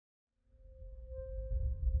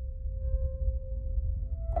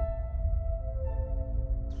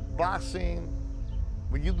boxing,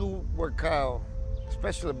 when you do workout,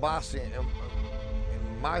 especially boxing and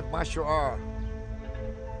martial art,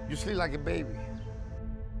 you sleep like a baby.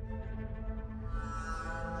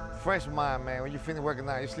 Fresh mind, man. When you finish working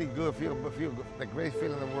out, you sleep good, feel good, the greatest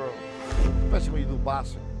feeling in the world, especially when you do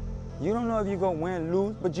boxing. You don't know if you're going to win,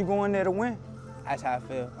 lose, but you go in there to win. That's how I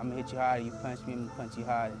feel. I'm going to hit you harder, you punch me, I'm going to punch you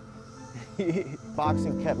harder.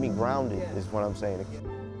 Boxing kept me grounded, is what I'm saying.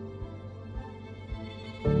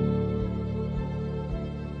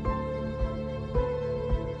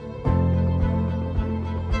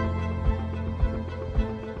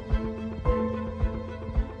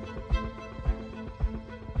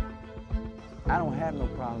 I don't have no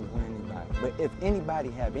problems with anybody, but if anybody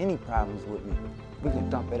have any problems with me, we can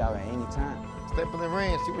dump it out at any time. Step in the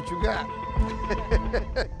ring, see what you got.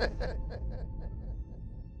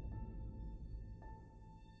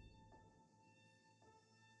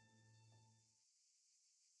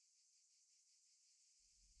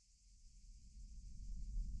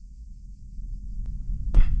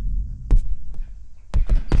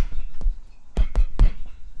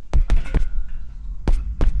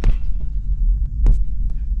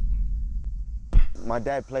 My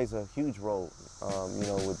dad plays a huge role, you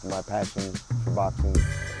know, with my passion for boxing.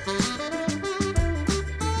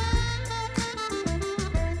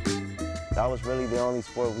 That was really the only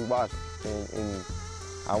sport we watched, and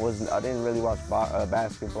I didn't really watch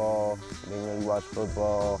basketball, didn't really watch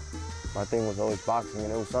football. My thing was always boxing,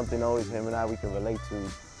 and it was something always him and I we could relate to.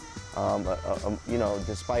 You know,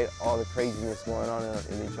 despite all the craziness going on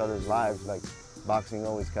in each other's lives, like boxing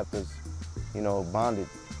always kept us, you know, bonded.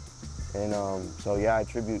 And so yeah, I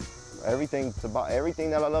attribute everything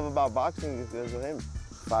that I love about boxing is because of him.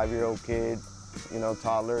 5-year-old kid, you know,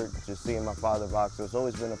 toddler, just seeing my father box. So it's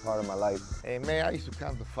always been a part of my life. Hey man, I used to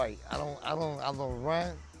come to fight. I don't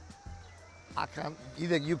run. I can't,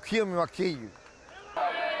 either you kill me or I kill you.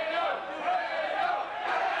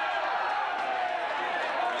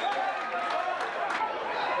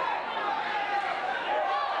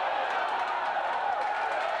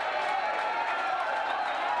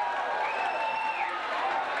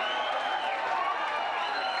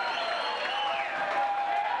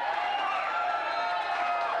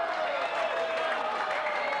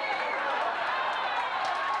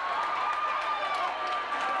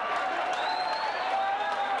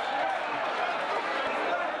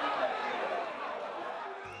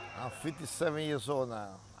 I'm 57 years old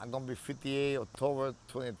now. I'm gonna be 58 October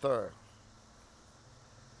 23rd.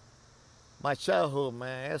 My childhood,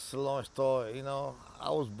 man, that's a long story, you know.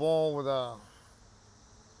 I was born with a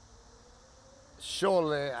short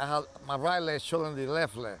leg. I had my right leg shorter than the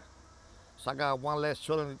left leg. So I got one leg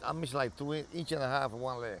shorter, I missed like 2.5 inches of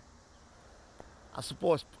one leg. I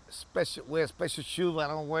suppose wear special shoes, but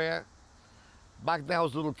I don't wear. Back then I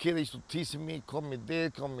was a little kid, they used to tease me, call me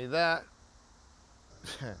this, call me that.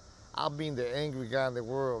 I've been the angry guy in the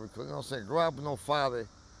world because, you know what I'm saying, grow up with no father,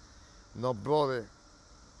 no brother,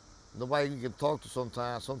 nobody you can talk to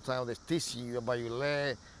sometimes. Sometimes they're teaching you about your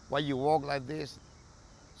leg, why you walk like this.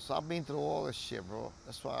 So I've been through all this shit, bro.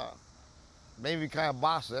 That's why, maybe kind of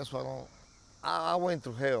boxer, that's why I went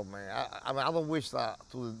through hell, man. I mean, I don't wish that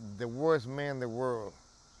to the worst man in the world,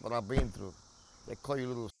 what I've been through. They call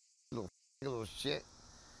you little shit.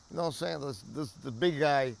 You know what I'm saying? The big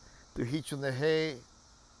guy to hit you in the head.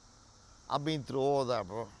 I've been through all that,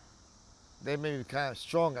 bro. They made me kind of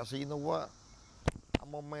strong. I said, you know what? I'm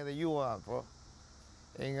more man than you are, bro.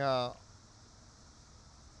 And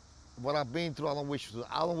what I've been through, I don't wish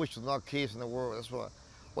to no kids in the world. That's what.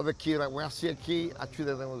 Other kid, like when I see a kid, I treat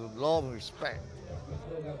them with love and respect.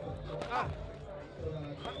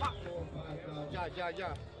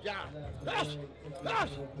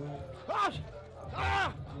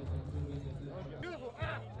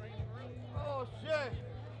 Oh shit!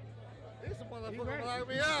 This motherfucker knocked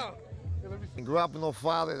me out. And grew up with no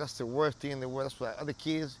father, that's the worst thing in the world. That's why other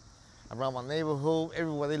kids around my neighborhood,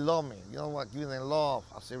 everywhere, they love me. You know what? Giving them love,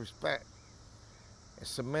 I say respect.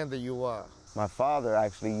 It's the man that you are. My father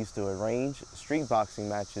actually used to arrange street boxing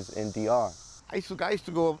matches in DR. I used to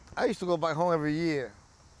go back home every year,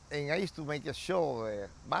 and I used to make a show over there,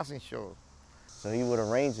 boxing show. So he would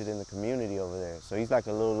arrange it in the community over there. So he's like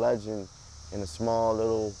a little legend in a small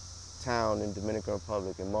little town in Dominican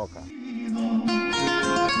Republic, in Moca.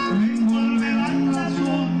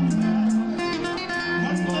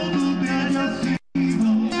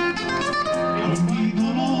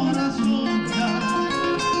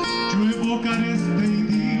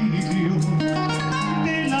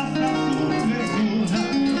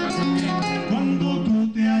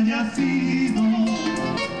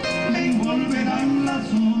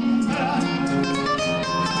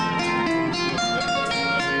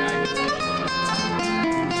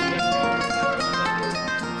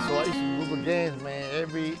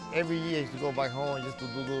 every year I used to go back home just to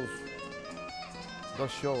do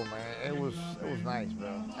those shows, man. It was nice, bro.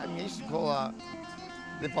 I mean, I used to call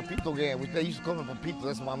the Papito game, which they used to call me Papito.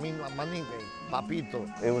 That's my name,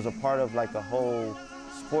 Papito. It was a part of like a whole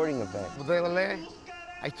sporting event. But they LA,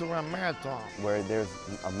 I used to run marathon. Where there's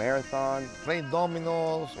a marathon, playing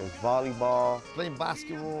dominoes, there's volleyball, playing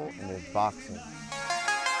basketball, and there's boxing.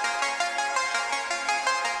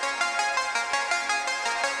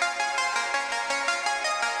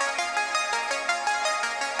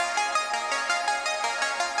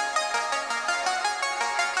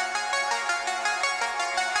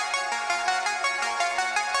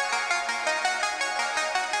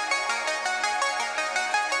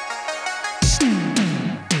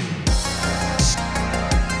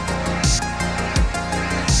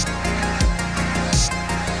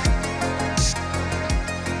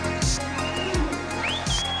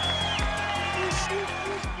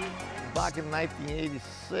 Back in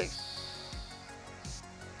 1986,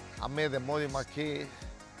 I met the mother of my kid,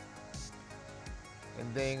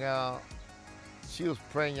 and then she was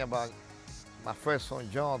pregnant about my first son,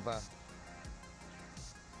 Jonathan.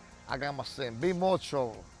 I got my son, Big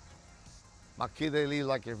Mocho. My kid, they live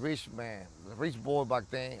like a rich man, a rich boy back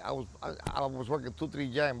then. I was working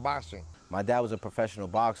 2-3 jobs in boxing. My dad was a professional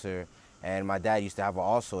boxer, and my dad used to have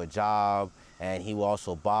also a job, and he would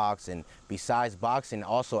also box. And besides boxing,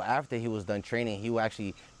 also after he was done training,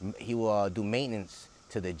 he would do maintenance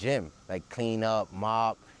to the gym, like clean up,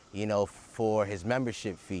 mop, you know, for his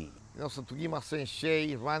membership fee. You know, so to give my son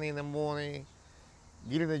shave, running in the morning,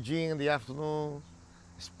 get in the gym in the afternoon,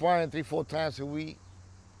 sparring 3-4 times a week.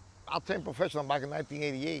 I turned professional back in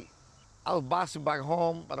 1988. I was boxing back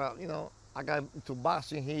home, but you know, I got into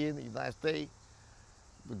boxing here in the United States.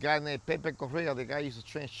 The guy named Pepe Correa, the guy used to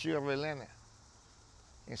train Sugar Ray Leonard.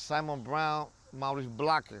 And Simon Brown, Maurice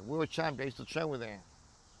Blocker, world champion, I used to train with them.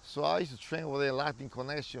 So I used to train with their Latin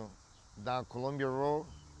Connection down Columbia Road.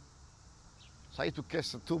 So I used to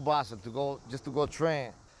catch the 2 buses just to go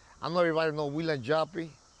train. I know everybody know William Joppy,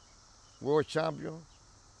 world champion.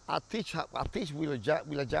 I teach William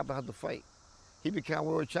Joppy how to fight. He became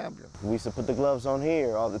world champion. We used to put the gloves on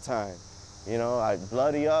here all the time. You know, I'd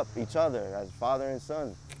bloody up each other as father and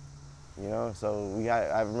son. You know, so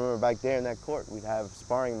I remember back there in that court, we'd have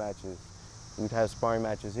sparring matches. We'd have sparring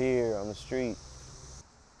matches here on the street.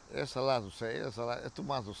 There's a lot to say. There's too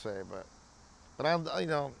much to say, but I'm, you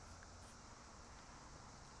know,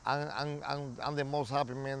 I'm the most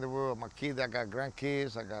happy man in the world. My kids, I got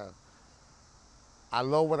grandkids. I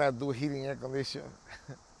love what I do, heating, air conditioning.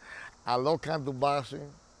 I love kind of boxing.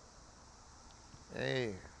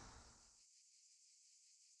 Hey.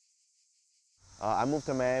 I moved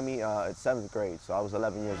to Miami at 7th grade, so I was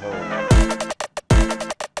 11 years old.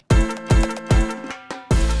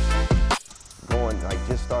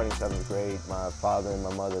 Just starting 7th grade, my father and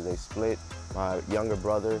my mother, they split. My younger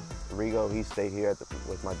brother, Rigo, he stayed here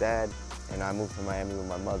with my dad, and I moved to Miami with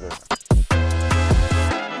my mother.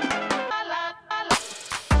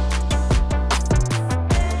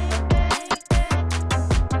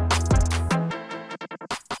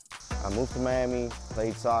 I moved to Miami,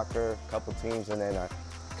 played soccer, a couple teams, and then I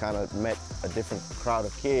kind of met a different crowd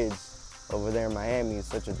of kids over there in Miami.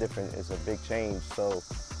 It's a big change. So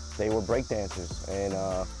they were breakdancers, and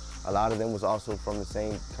a lot of them was also from the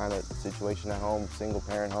same kind of situation at home, single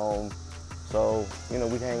parent home. So, you know,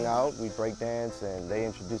 we'd hang out, we'd breakdance, and they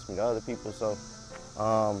introduced me to other people. So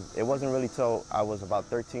it wasn't really till I was about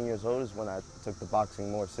 13 years old is when I took the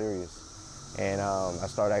boxing more serious. And I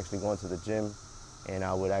started actually going to the gym, and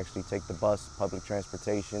I would actually take the bus, public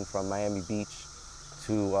transportation from Miami Beach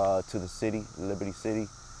to the city, Liberty City,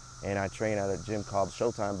 and I trained at a gym called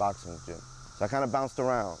Showtime Boxing Gym. So I kind of bounced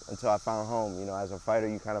around until I found home. You know, as a fighter,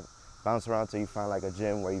 you kind of bounce around until you find like a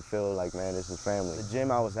gym where you feel like, man, this is family. The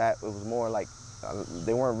gym I was at, it was more like,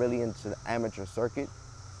 they weren't really into the amateur circuit.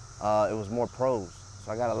 It was more pros.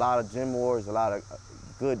 So I got a lot of gym wars, a lot of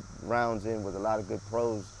good rounds in with a lot of good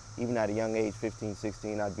pros. Even at a young age, 15,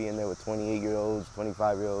 16, I'd be in there with 28-year-olds,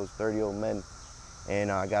 25-year-olds, 30-year-old men.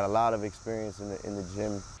 And I got a lot of experience in the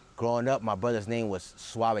gym. Growing up, my brother's name was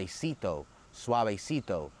Suavecito.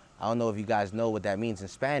 Suavecito. I don't know if you guys know what that means in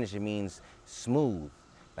Spanish. It means smooth,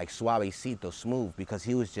 like suavecito, smooth, because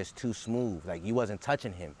he was just too smooth. Like, you wasn't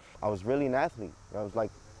touching him. I was really an athlete.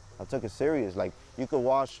 I took it serious. Like, you could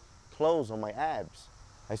wash clothes on my abs.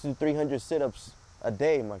 I used to do 300 sit-ups a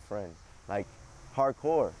day, my friend. Like,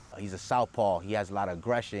 hardcore. He's a southpaw. He has a lot of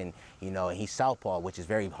aggression, you know, and he's southpaw, which is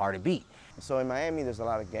very hard to beat. So in Miami, there's a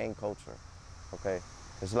lot of gang culture, okay?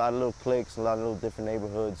 There's a lot of little cliques, a lot of little different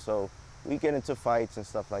neighborhoods, so we get into fights and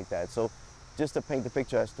stuff like that. So just to paint the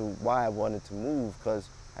picture as to why I wanted to move, because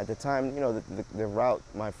at the time, you know, the route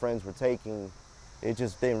my friends were taking, it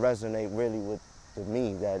just didn't resonate really with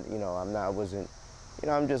me. That, you know, I'm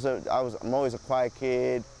always a quiet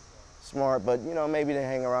kid, smart, but, you know, maybe didn't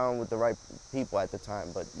hang around with the right people at the time.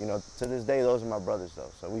 But, you know, to this day, those are my brothers though.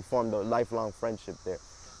 So we formed a lifelong friendship there.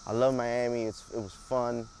 I love Miami. It was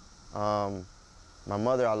fun. My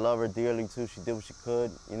mother, I love her dearly too. She did what she could,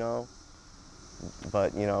 you know.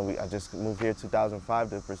 But, you know, I just moved here in 2005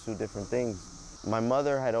 to pursue different things. My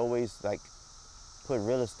mother had always, like, put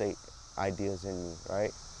real estate ideas in me, right?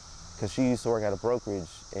 Because she used to work at a brokerage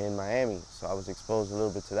in Miami, so I was exposed a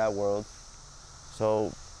little bit to that world.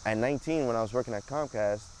 So at 19, when I was working at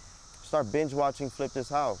Comcast, I started binge watching Flip This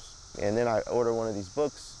House. And then I ordered one of these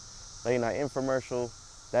books, late night infomercial.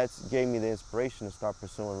 That gave me the inspiration to start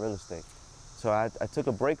pursuing real estate. So I took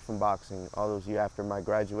a break from boxing all those years after my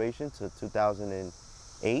graduation to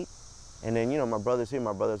 2008. And then, you know, my brother's here,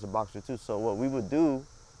 my brother's a boxer too. So what we would do,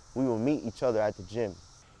 we would meet each other at the gym.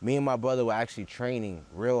 Me and my brother were actually training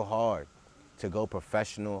real hard to go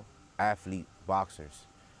professional athlete boxers.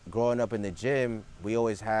 Growing up in the gym, we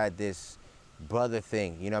always had this brother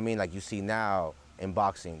thing, you know what I mean? Like you see now in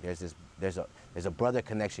boxing, there's a brother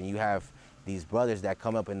connection. You have these brothers that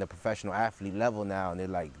come up in the professional athlete level now,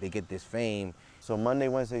 and they get this fame. So Monday,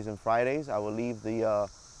 Wednesdays, and Fridays, I would leave the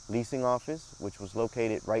leasing office, which was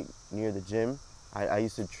located right near the gym. I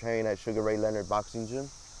used to train at Sugar Ray Leonard Boxing Gym,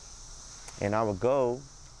 and I would go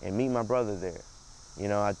and meet my brother there. You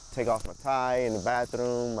know, I'd take off my tie in the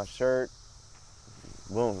bathroom, my shirt,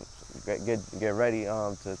 boom, get ready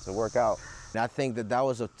to work out. And I think that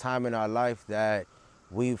was a time in our life that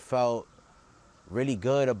we felt really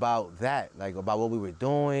good about that, like about what we were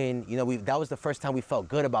doing. You know, that was the first time we felt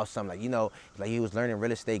good about something. Like, you know, like he was learning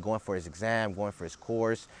real estate, going for his exam, going for his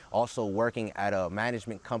course, also working at a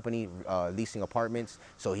management company, leasing apartments.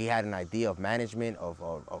 So he had an idea of management of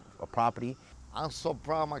a property. I'm so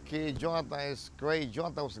proud of my kid. Jonathan is great.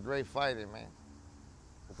 Jonathan was a great fighter, man.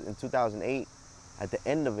 In 2008, at the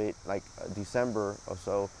end of it, like December or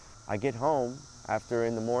so, I get home. After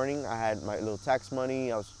in the morning, I had my little tax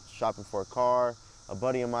money. I was shopping for a car. A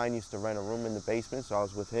buddy of mine used to rent a room in the basement, so I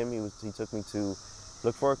was with him. He took me to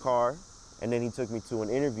look for a car, and then he took me to an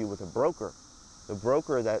interview with a broker. The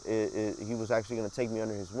broker that he was actually going to take me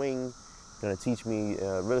under his wing, going to teach me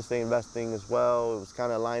real estate investing as well. It was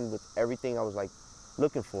kind of aligned with everything I was like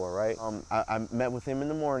looking for, right? I met with him in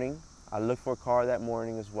the morning. I looked for a car that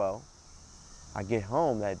morning as well. I get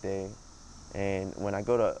home that day, and when I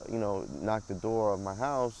go to, you know, knock the door of my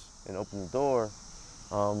house and open the door,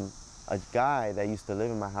 a guy that used to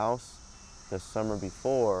live in my house the summer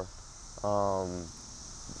before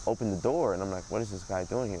opened the door, and I'm like, what is this guy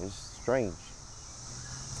doing here? This is strange.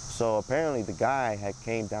 So apparently the guy had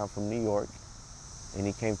came down from New York, and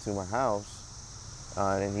he came to my house,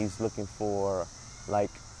 and he's looking for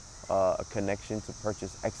like a connection to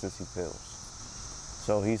purchase ecstasy pills.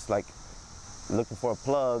 So he's like looking for a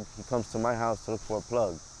plug. He comes to my house to look for a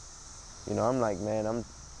plug. You know, I'm like, man,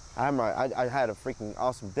 I had a freaking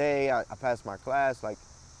awesome day. I passed my class. Like,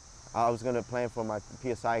 I was gonna plan for my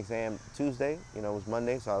PSI exam Tuesday. You know, it was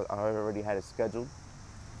Monday, so I already had it scheduled.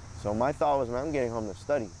 So my thought was, man, I'm getting home to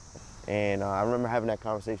study. And I remember having that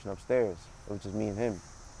conversation upstairs. It was just me and him.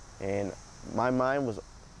 And my mind was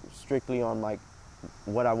strictly on like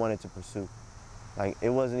what I wanted to pursue. Like, it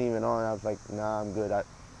wasn't even on, I was like, nah, I'm good.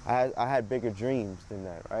 I had bigger dreams than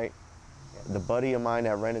that, right? The buddy of mine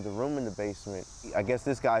that rented the room in the basement, I guess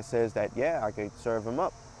this guy says that, yeah, I could serve him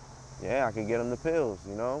up. Yeah, I could get him the pills,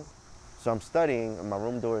 you know? So I'm studying, and my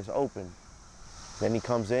room door is open. Then he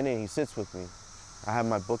comes in and he sits with me. I have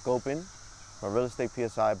my book open, my real estate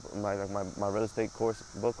PSI, my real estate course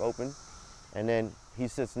book open, and then he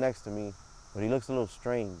sits next to me, but he looks a little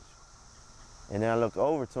strange. And then I look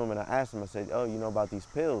over to him and I asked him, I said, oh, you know about these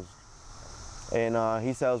pills? And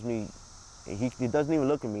he tells me, he doesn't even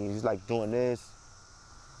look at me, he's like doing this.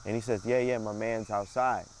 And he says, yeah, my man's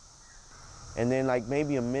outside. And then like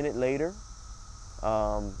maybe a minute later,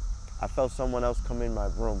 I felt someone else come in my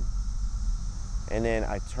room. And then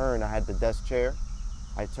I turned, I had the desk chair.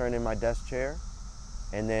 I turned in my desk chair,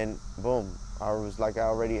 and then boom, I was like, I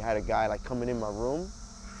already had a guy like coming in my room,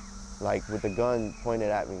 like with a gun pointed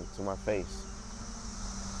at me to my face.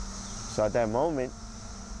 So at that moment,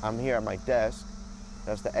 I'm here at my desk,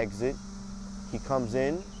 that's the exit. He comes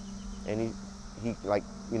in, and he like,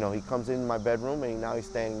 you know, he comes in my bedroom, and now he's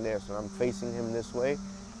standing there. So I'm facing him this way,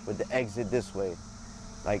 with the exit this way.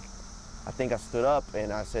 Like, I think I stood up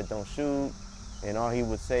and I said, don't shoot. And all he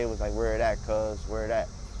would say was like, where it at, cuz, where it at?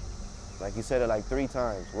 Like, he said it like 3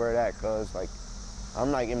 times, where it at, cuz? Like,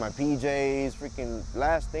 I'm like in my PJs, freaking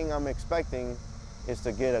last thing I'm expecting is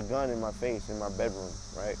to get a gun in my face in my bedroom,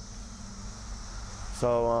 right?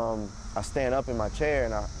 So I stand up in my chair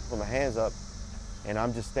and I put my hands up, and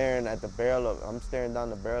I'm just staring at I'm staring down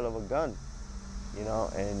the barrel of a gun, you know,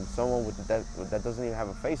 and someone that doesn't even have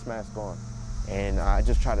a face mask on. And I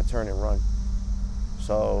just try to turn and run.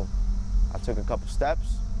 So I took a couple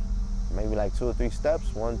steps, maybe like 2 or 3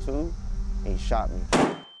 steps, 1, 2, and he shot me.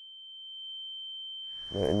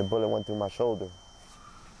 And the bullet went through my shoulder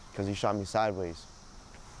because he shot me sideways.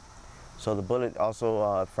 So the bullet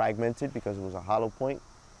also fragmented because it was a hollow point,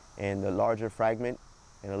 and the larger fragment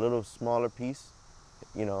and a little smaller piece,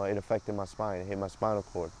 you know, it affected my spine. It hit my spinal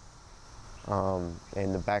cord.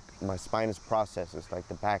 And the back, my spinous processes, like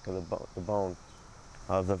the back of the bone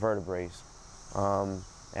of the vertebrae,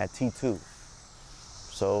 at T2.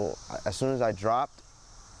 So as soon as I dropped,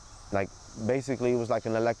 like basically it was like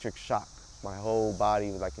an electric shock. My whole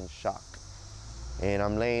body was like in shock. And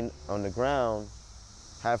I'm laying on the ground,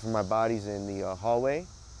 half of my body's in the hallway,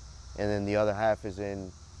 and then the other half is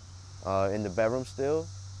in the bedroom still.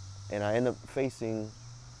 And I end up facing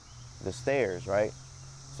the stairs, right?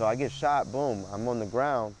 So I get shot, boom, I'm on the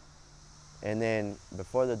ground, and then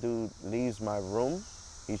before the dude leaves my room,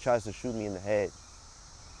 he tries to shoot me in the head.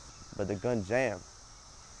 But the gun jammed.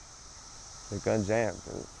 The gun jammed,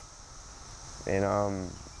 dude. And I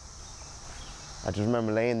just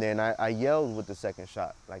remember laying there, and I yelled with the second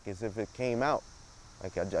shot, like as if it came out.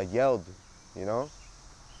 Like I yelled, you know?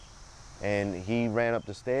 And he ran up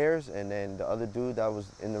the stairs, and then the other dude that was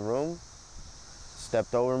in the room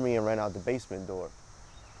stepped over me and ran out the basement door.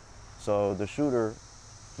 So the shooter,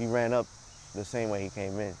 he ran up the same way he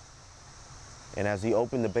came in. And as he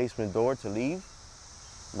opened the basement door to leave,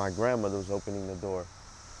 my grandmother was opening the door.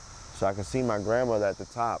 So I could see my grandmother at the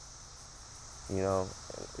top, you know,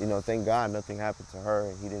 thank God nothing happened to her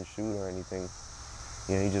and he didn't shoot or anything.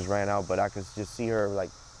 You know, he just ran out, but I could just see her like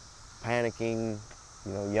panicking,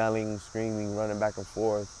 you know, yelling, screaming, running back and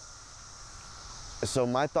forth. So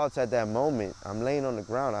my thoughts at that moment, I'm laying on the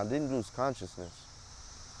ground, I didn't lose consciousness.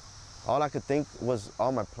 All I could think was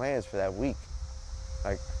all my plans for that week.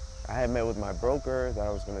 Like, I had met with my broker that I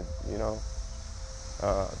was gonna, you know,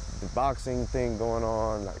 the boxing thing going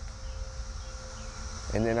on, like,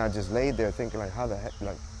 and then I just laid there thinking like, how the heck,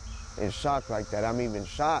 like, in shock like that. I'm even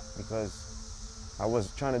shocked because I was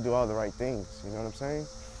trying to do all the right things, you know what I'm saying?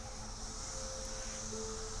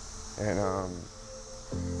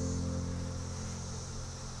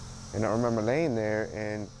 And I remember laying there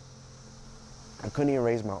and I couldn't even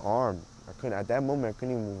raise my arm. At that moment, I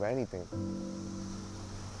couldn't even move anything.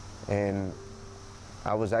 And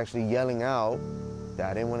I was actually yelling out that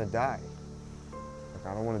I didn't want to die. Like,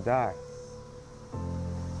 I don't want to die.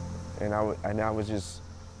 And I was just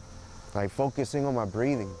like focusing on my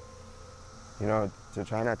breathing, you know, to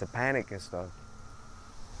try not to panic and stuff.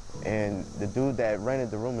 And the dude that rented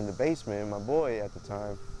the room in the basement, my boy at the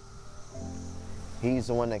time, he's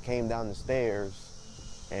the one that came down the stairs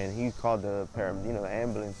and he called the the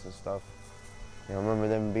ambulance and stuff. And I remember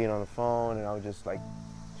them being on the phone and I was just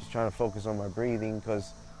trying to focus on my breathing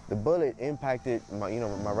because the bullet impacted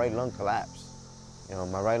my right lung collapsed. You know,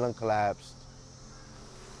 my right lung collapsed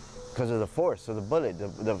because of the force of the bullet.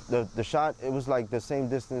 The shot, it was like the same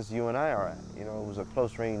distance you and I are at. You know, it was a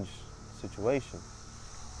close range situation.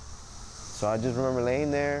 So I just remember laying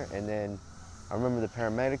there, and then I remember the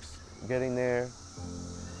paramedics getting there,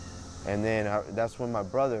 and then that's when my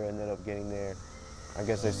brother ended up getting there. I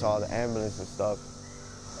guess they saw the ambulance and stuff.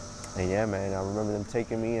 And yeah, man, I remember them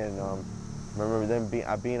taking me, and I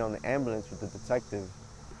remember being on the ambulance with the detective.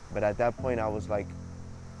 But at that point, I was like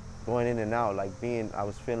going in and out, I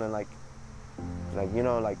was feeling like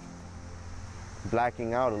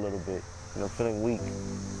blacking out a little bit, you know, feeling weak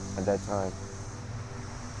at that time.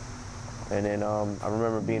 And then I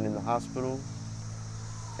remember being in the hospital,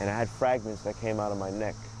 and I had fragments that came out of my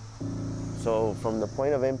neck. So from the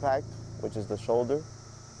point of impact, which is the shoulder,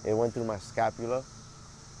 it went through my scapula,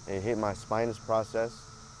 it hit my spinous process,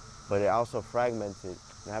 but it also fragmented.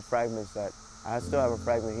 And I have fragments I still have a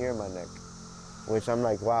fragment here in my neck, which I'm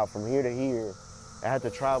like, wow, from here to here, I had to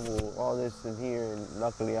travel all this in here, and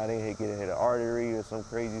luckily I didn't hit an artery or some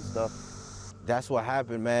crazy stuff. That's what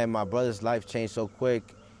happened, man. My brother's life changed so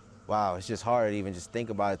quick. Wow, it's just hard to even just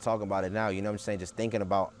think about it, talking about it now, you know what I'm saying? Just thinking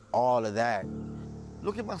about all of that.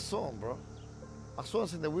 Look at my son, bro. My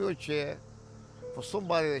son's in the wheelchair. For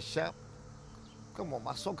somebody that shot, come on,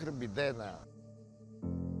 my son couldn't be dead now.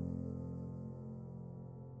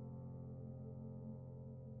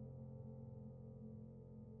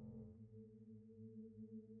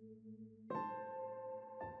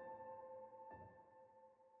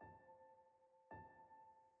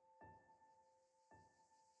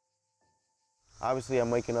 Obviously, I'm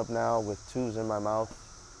waking up now with tubes in my mouth.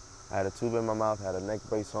 I had a tube in my mouth, had a neck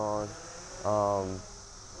brace on.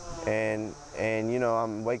 And you know,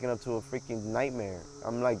 I'm waking up to a freaking nightmare.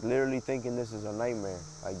 I'm like literally thinking this is a nightmare.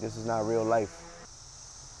 Like this is not real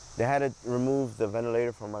life. They had to remove the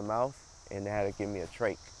ventilator from my mouth and they had to give me a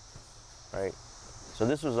trach, right? So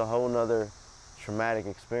this was a whole nother traumatic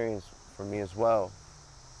experience for me as well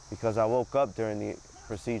because I woke up during the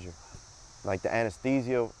procedure. Like the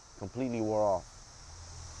anesthesia completely wore off.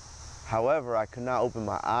 However, I could not open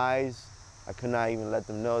my eyes. I could not even let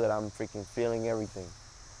them know that I'm freaking feeling everything.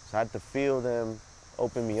 So I had to feel them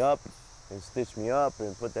open me up and stitch me up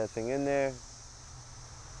and put that thing in there.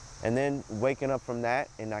 And then waking up from that,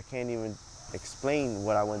 and I can't even explain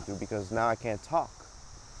what I went through because now I can't talk.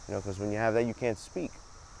 You know, because when you have that, you can't speak.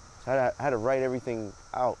 So I had to write everything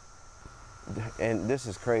out. And this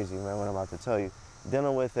is crazy, man, what I'm about to tell you.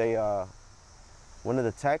 Dealing with one of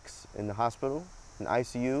the techs in the hospital, in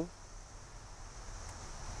ICU.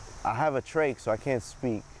 I have a trach, so I can't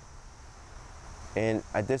speak. And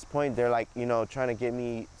at this point, they're like, you know, trying to get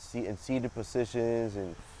me in seated positions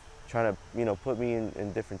and trying to, you know, put me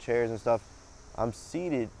in different chairs and stuff. I'm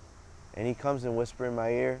seated, and he comes and whispers in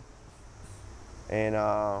my ear and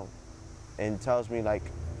tells me, like,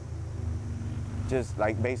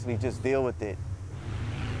 basically just deal with it.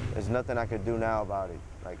 There's nothing I could do now about it.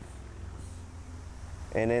 Like,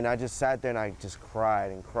 and then I just sat there and I just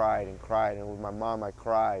cried and cried and cried. And with my mom, I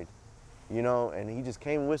cried, you know, and he just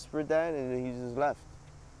came and whispered that and he just left.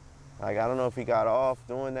 Like, I don't know if he got off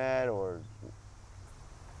doing that or,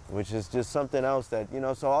 which is just something else that, you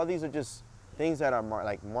know, so all these are just things that are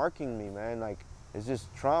marking me, man. Like, it's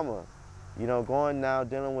just trauma. You know, going now,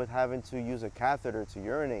 dealing with having to use a catheter to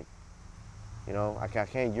urinate. You know, I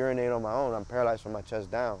can't urinate on my own. I'm paralyzed from my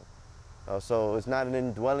chest down. So it's not an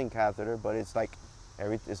indwelling catheter, but it's like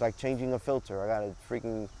changing a filter. I gotta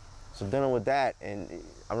freaking, so dealing with that. And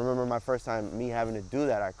I remember my first time me having to do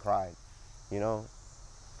that, I cried, you know.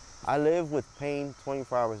 I live with pain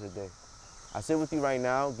 24 hours a day. I sit with you right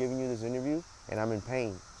now, giving you this interview, and I'm in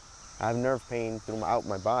pain. I have nerve pain throughout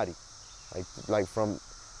my body. Like from,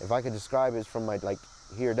 if I could describe it, it's from my, like,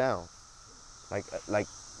 here down. Like,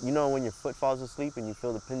 you know when your foot falls asleep and you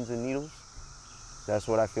feel the pins and needles? That's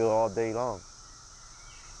what I feel all day long.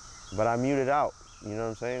 But I mute it out, you know what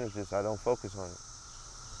I'm saying? It's just, I don't focus on it.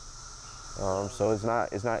 So it's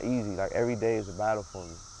not easy. Like, every day is a battle for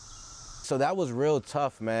me. So that was real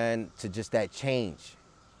tough, man, to just that change.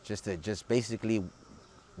 Just basically,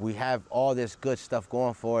 we have all this good stuff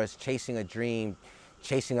going for us, chasing a dream,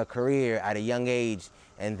 chasing a career at a young age,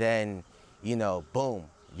 and then, you know, boom,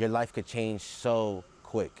 your life could change so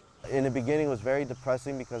quick. In the beginning, it was very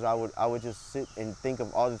depressing because I would just sit and think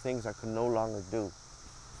of all the things I could no longer do.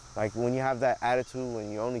 Like, when you have that attitude,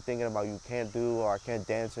 when you're only thinking about you can't do, or I can't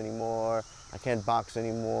dance anymore, I can't box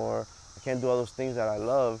anymore, I can't do all those things that I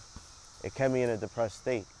love, it kept me in a depressed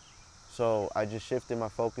state. So I just shifted my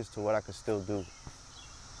focus to what I could still do,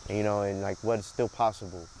 you know, and like what is still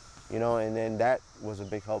possible, you know, and then that was a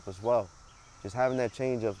big help as well. Just having that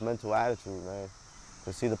change of mental attitude, man,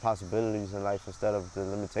 to see the possibilities in life instead of the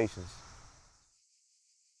limitations.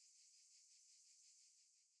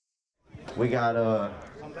 We got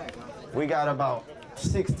about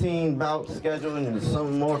 16 bouts scheduled and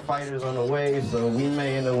some more fighters on the way, so we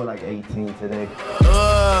may end up with like 18 today.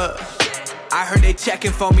 I heard they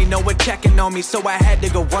checking for me, no one checking on me, so I had to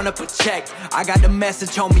go run up a check. I got the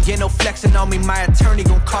message on me, ain't no flexing on me, my attorney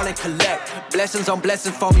gon' call and collect. Blessings on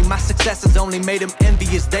blessings for me, my successes only made them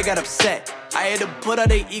envious, they got upset. I had to put all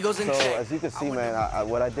their egos in check. So as you can see, man,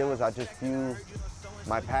 what I did was I just fused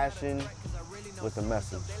my passion with the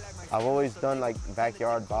message. I've always done like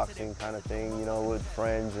backyard boxing kind of thing, you know, with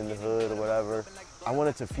friends in the hood or whatever. I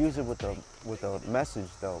wanted to fuse it with the message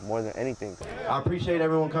though, more than anything. I appreciate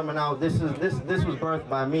everyone coming out. This was birthed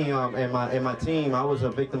by me and my team. I was a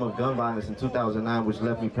victim of gun violence in 2009, which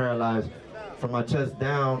left me paralyzed from my chest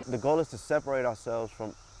down. The goal is to separate ourselves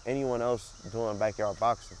from anyone else doing backyard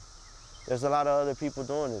boxing. There's a lot of other people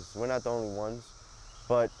doing this. We're not the only ones,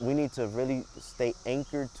 but we need to really stay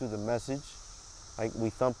anchored to the message. Like,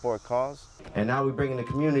 we thump for a cause. And now we're bringing the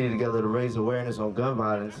community together to raise awareness on gun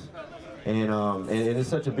violence. And it's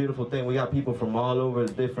such a beautiful thing. We got people from all over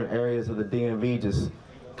the different areas of the DMV just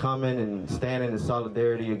coming and standing in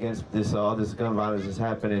solidarity against this all this gun violence that's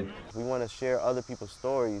happening. We want to share other people's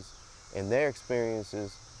stories and their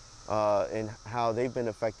experiences and how they've been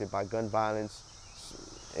affected by gun violence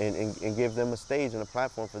and give them a stage and a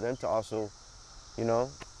platform for them to also, you know,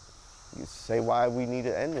 say why we need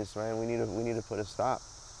to end this, man. We need to put a stop.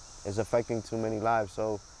 It's affecting too many lives.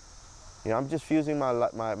 So, you know, I'm just fusing my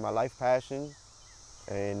life passion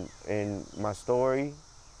and my story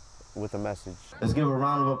with a message. Let's give a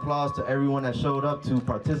round of applause to everyone that showed up to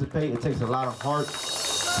participate. It takes a lot of heart,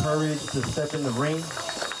 courage to step in the ring.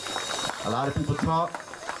 A lot of people talk,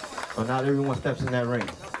 but not everyone steps in that ring.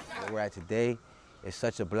 Where we're at today is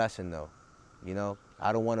such a blessing though, you know?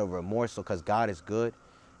 I don't want to remorse because God is good,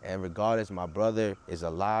 and regardless, my brother is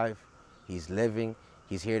alive, he's living,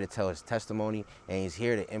 he's here to tell his testimony, and he's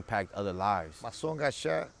here to impact other lives. My son got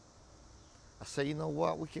shot. I said, you know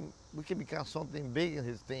what, we can become something big in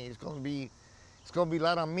his thing. It's gonna be a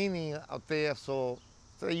lot of meaning out there. So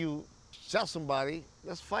say you shot somebody,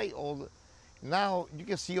 let's fight now you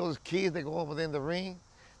can see all those kids that go over there in the ring,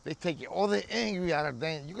 they take all the angry out of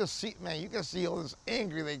them. You can see, man, you can see all this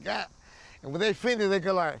angry they got. And when they finish, they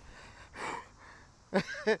go like,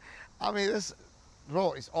 I mean,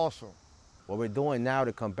 bro, it's awesome. What we're doing now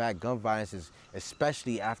to combat gun violence is,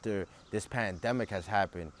 especially after this pandemic has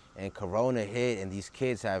happened and Corona hit and these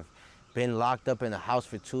kids have been locked up in the house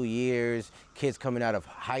for 2 years, kids coming out of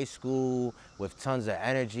high school with tons of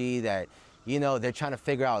energy that, you know, they're trying to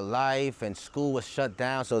figure out life and school was shut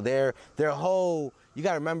down. So their whole, you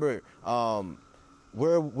gotta remember,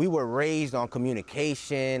 we were raised on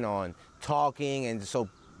communication, on talking, and so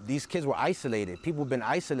these kids were isolated. People have been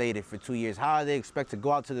isolated for 2 years. How do they expect to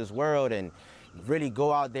go out to this world and really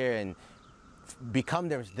go out there and become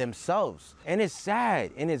themselves? And it's sad,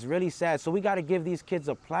 and it's really sad. So we gotta give these kids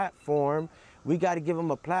a platform. We gotta give them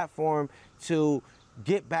a platform to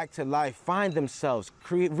get back to life, find themselves,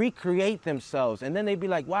 recreate themselves, and then they'd be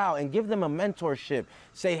like, wow, and give them a mentorship.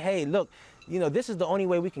 Say, hey, look, you know, this is the only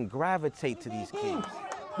way we can gravitate to these kids.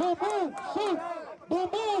 Boom, boom, shoot, boom,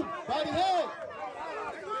 boom, right head.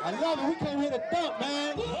 I love it, we came here to thump,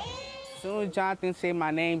 man. As soon as Jonathan say my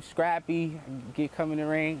name, Scrappy, come in the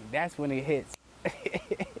ring, that's when it hits.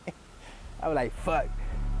 I was like, fuck.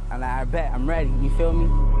 I'm like, I bet, I'm ready, you feel me?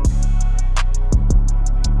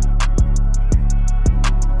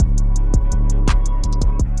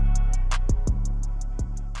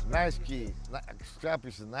 Nice kid.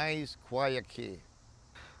 Scrappy's a nice, quiet kid.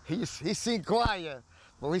 He sing quiet,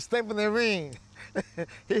 but when he step in the ring,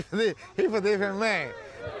 he's a different man.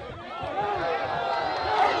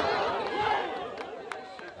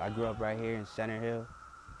 I grew up right here in Center Hill,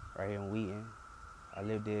 right here in Wheaton. I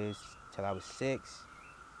lived there till I was 6.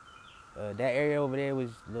 That area over there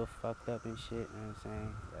was a little fucked up and shit, you know what I'm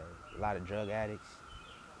saying? Like, a lot of drug addicts,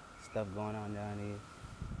 stuff going on down there.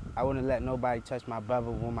 I wouldn't let nobody touch my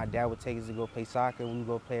brother when my dad would take us to go play soccer, when we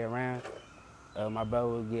go play around. My brother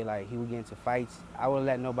would he would get into fights. I wouldn't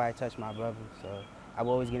let nobody touch my brother, so I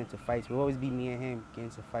would always get into fights. It would always be me and him get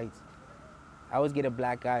into fights. I always get a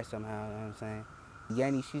black guy somehow, you know what I'm saying?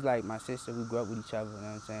 Yanni, she's like my sister. We grew up with each other, you know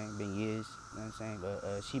what I'm saying? Been years, you know what I'm saying?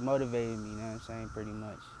 But she motivated me, you know what I'm saying, pretty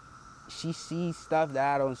much. She sees stuff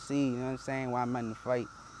that I don't see, you know what I'm saying, while I'm in the fight.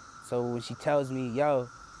 So when she tells me, yo,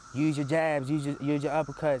 use your jabs, use your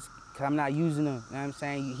uppercuts, because I'm not using them, you know what I'm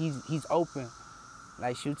saying? He's open.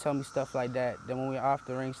 Like, she'll tell me stuff like that. Then when we're off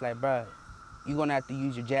the ring, she's like, bruh, you're going to have to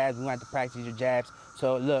use your jabs. We're going to have to practice your jabs.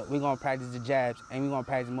 So, look, we're going to practice the jabs, and we're going to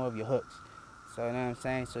practice more of your hooks. So, you know what I'm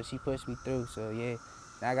saying? So she pushed me through. So, yeah.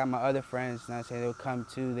 Then I got my other friends, you know what I'm saying? They would come,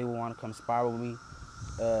 too. They would want to come spar with me,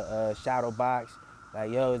 shadow box.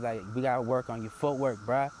 Like, yo, it's like, we got to work on your footwork,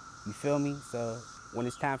 bruh. You feel me? So when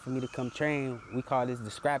it's time for me to come train, we call this the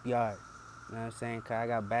scrap yard. You know what I'm saying? Because I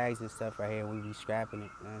got bags and stuff right here, and we be scrapping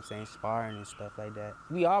it, you know what I'm saying? Sparring and stuff like that.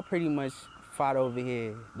 We all pretty much fought over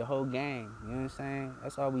here, the whole gang, you know what I'm saying?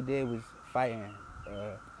 That's all we did was fighting.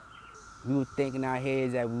 We were thinking in our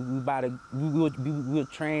heads that we were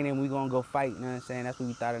training and we gonna go fight, you know what I'm saying? That's what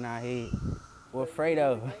we thought in our head. We're afraid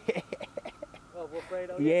of.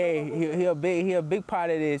 Yeah, he a big part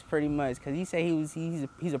of this pretty much, because he said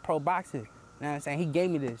he's a pro boxer, you know what I'm saying? He gave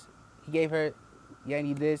me this. He gave her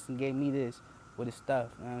Yanni this and gave me this with his stuff,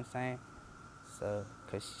 you know what I'm saying? So,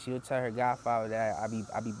 cause she'll tell her godfather that I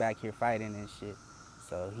be back here fighting and shit.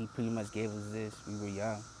 So he pretty much gave us this. We were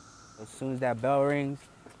young. As soon as that bell rings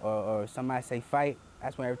or somebody say fight,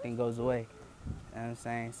 that's when everything goes away. You know what I'm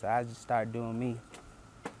saying? So I just start doing me. You know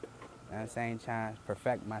what I'm saying? Trying to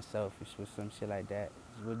perfect myself with some shit like that.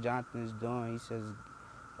 What Jonathan is doing, he says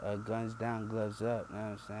guns down, gloves up, you know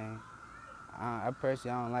what I'm saying? I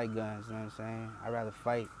personally, I don't like guns, you know what I'm saying? I'd rather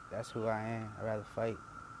fight. That's who I am. I'd rather fight.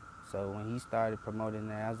 So when he started promoting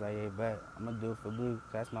that, I was like, hey, bet, I'm gonna do it for Blue.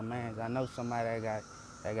 That's my man. I know somebody that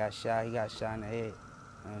got shot. He got shot in the head. You know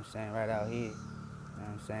what I'm saying? Right out here. You know what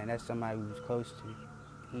I'm saying? That's somebody we was close to.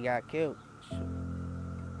 He got killed. Sure.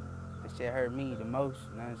 That shit hurt me the most.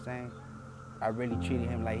 You know what I'm saying? I really treated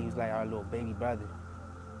him like he was like our little baby brother.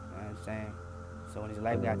 You know what I'm saying? So when his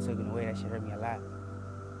life got taken away, that shit hurt me a lot.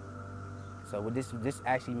 So this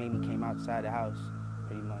actually made me came outside the house,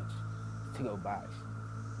 pretty much, to go box.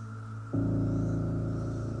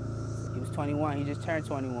 He was 21, he just turned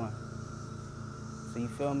 21. So you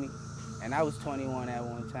feel me? And I was 21 at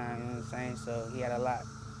one time, you know what I'm saying? So he got a lot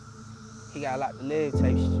to live type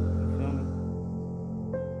shit, you feel me?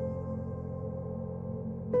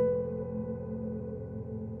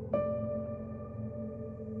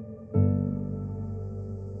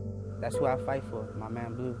 That's who I fight for, my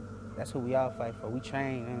man Blue. That's who we all fight for. We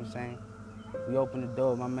train, you know what I'm saying? We open the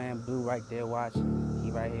door, my man Blue right there watching.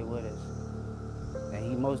 He right here with us. And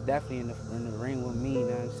he most definitely in the ring with me, you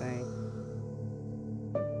know what I'm saying?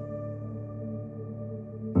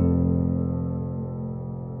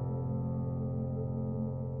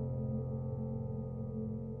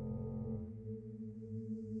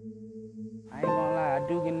 I ain't gonna lie, I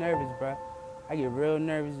do get nervous, bro. I get real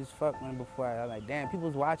nervous as fuck when before I'm like, damn,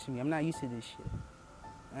 people's watching me. I'm not used to this shit.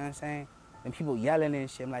 You know what I'm saying? And people yelling and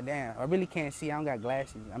shit. I'm like, damn, I really can't see. I don't got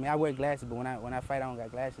glasses. I mean, I wear glasses, but when I fight, I don't got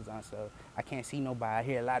glasses on, so I can't see nobody. I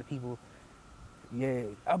hear a lot of people, yeah,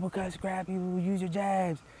 uppercut, scrap, people use your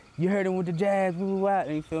jabs. You heard him with the jabs, blah, blah, blah.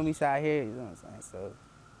 And you feel me? So I hear it, you know what I'm saying? So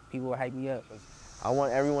people will hype me up. I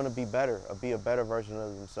want everyone to be better, or be a better version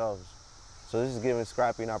of themselves. So this is giving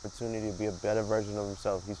Scrappy an opportunity to be a better version of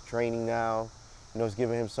himself. He's training now. You know, it's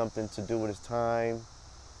giving him something to do with his time.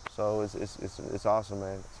 So it's awesome,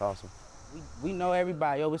 man. It's awesome. We know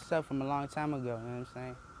everybody. Yo, what's up from a long time ago, you know what I'm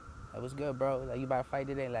saying? Like, what's good, bro? Like, you about to fight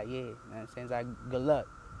today? Like, yeah, you know what I'm saying? It's like, good luck.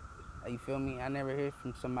 Like, you feel me? I never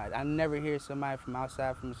hear somebody from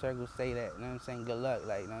outside from the circle say that, you know what I'm saying? Good luck,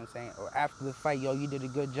 like, you know what I'm saying? Or after the fight, yo, you did a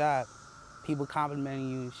good job. People complimenting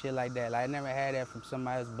you and shit like that. Like, I never had that from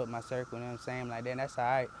somebody else but my circle, you know what I'm saying? Like, that's all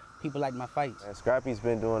right. People like my fights. And Scrappy's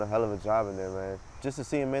been doing a hell of a job in there, man. Just to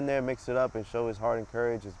see him in there, mix it up, and show his heart and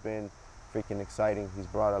courage has been freaking exciting. He's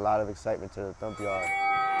brought a lot of excitement to the Thumpyard.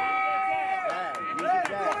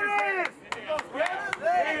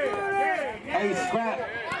 Hey, Scrap.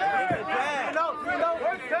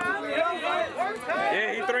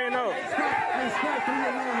 Yeah, he 3-0. Hey, Scrap, 3-0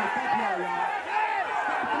 in the Thumpyard, y'all.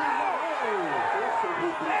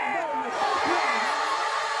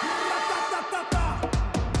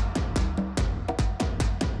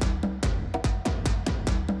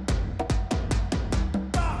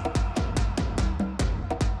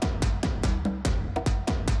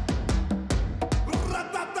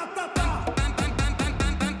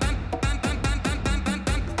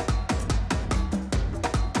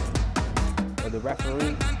 The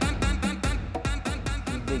referee,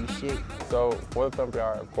 he's big as shit. So for the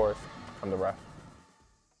Thumpyard, of course, I'm the ref.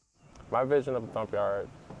 My vision of the Thumpyard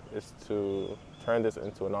is to turn this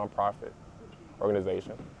into a nonprofit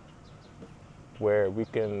organization where we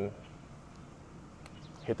can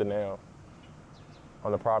hit the nail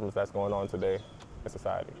on the problems that's going on today in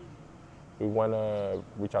society. We want to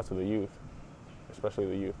reach out to the youth, especially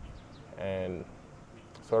the youth, and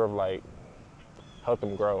sort of like help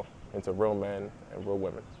them grow into real men and real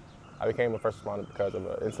women. I became a first responder because of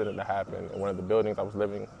an incident that happened in one of the buildings I was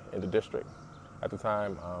living in the district. At the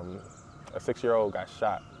time, a 6-year-old got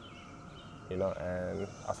shot, you know, and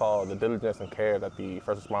I saw the diligence and care that the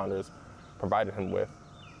first responders provided him with,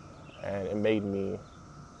 and it made me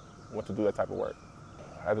want to do that type of work.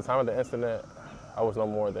 At the time of the incident, I was no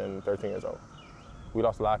more than 13 years old. We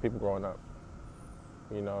lost a lot of people growing up.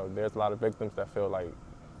 You know, there's a lot of victims that feel like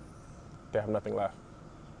they have nothing left.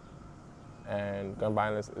 And gun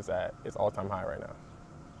violence is at its all-time high right now.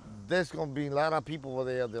 There's gonna be a lot of people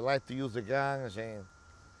over there that like to use the guns and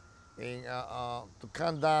to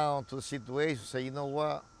come down to the situation, say, you know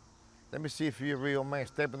what, let me see if you're a real man,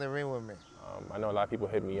 step in the ring with me. I know a lot of people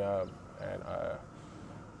hit me up and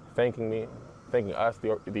thanking us,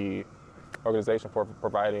 the organization, for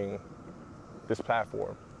providing this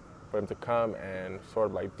platform for them to come and sort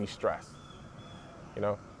of like de-stress, you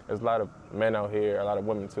know? There's a lot of men out here, a lot of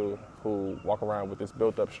women too, who walk around with this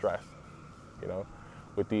built-up stress, you know,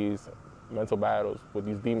 with these mental battles, with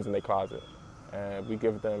these demons in their closet, and we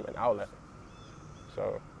give them an outlet.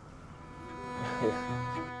 So, yeah.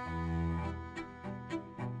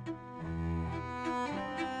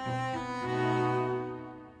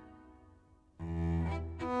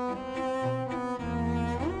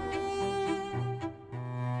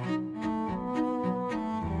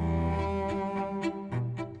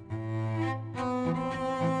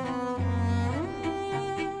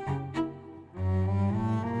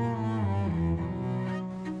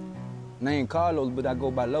 Name Carlos, but I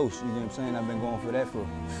go by Los, you know what I'm saying? I've been going for that for.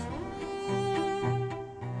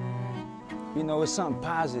 You know, it's something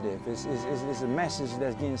positive. It's a message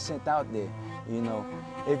that's getting sent out there, you know.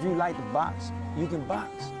 If you like to box, you can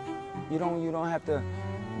box. You don't have to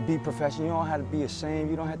be professional. You don't have to be ashamed.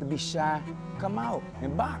 You don't have to be shy. Come out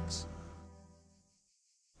and box.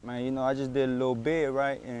 Man, you know, I just did a little bit,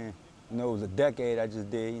 right? And you know, it was a decade I just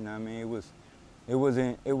did. You know what I mean?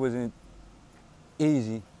 It wasn't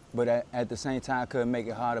easy, but at the same time, I couldn't make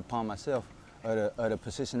it hard upon myself or the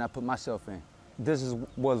position I put myself in. This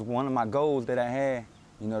was one of my goals that I had,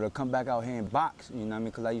 you know, to come back out here and box, you know what I mean?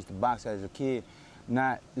 Because I used to box as a kid,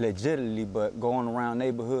 not legitimately, but going around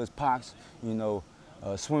neighborhoods, parks, you know,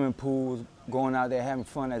 swimming pools, going out there having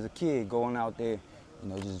fun as a kid, going out there, you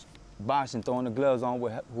know, just boxing, throwing the gloves on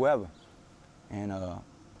with whoever. And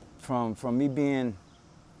from me being,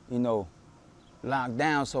 you know, locked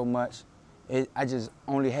down so much, I just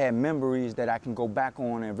only had memories that I can go back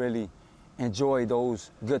on and really enjoy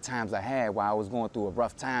those good times I had while I was going through a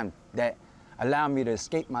rough time that allowed me to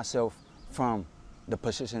escape myself from the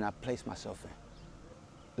position I placed myself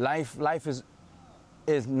in. Life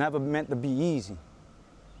is never meant to be easy,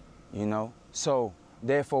 you know? So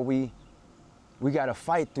therefore we gotta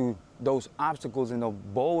fight through those obstacles and those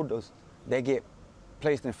boulders that get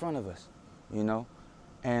placed in front of us, you know?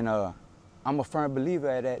 And I'm a firm believer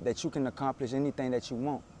at that you can accomplish anything that you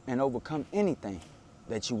want and overcome anything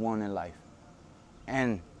that you want in life.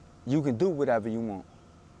 And you can do whatever you want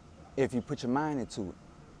if you put your mind into it.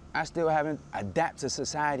 I still haven't adapted to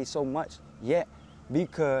society so much yet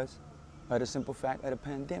because of the simple fact of the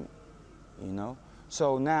pandemic, you know?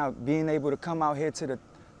 So now being able to come out here to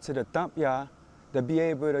the Thumpyard, to be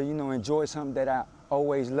able to, you know, enjoy something that I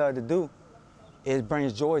always loved to do, it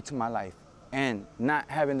brings joy to my life. And not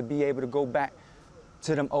having to be able to go back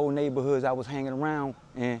to them old neighborhoods I was hanging around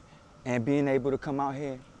and being able to come out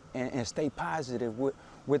here and stay positive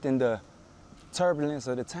within the turbulence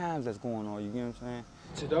of the times that's going on, you get what I'm saying?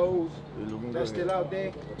 To those that's still out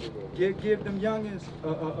there, give them youngins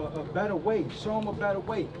a better way, show them a better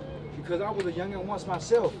way. Because I was a youngin' once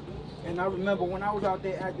myself, and I remember when I was out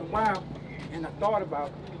there acting wild, and I thought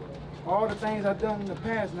about all the things I've done in the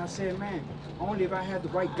past, and I said, man, only if I had the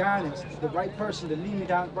right guidance, the right person to lead me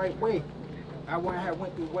down the right way, I wouldn't have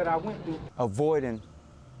went through what I went through. Avoiding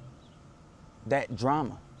that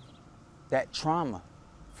drama, that trauma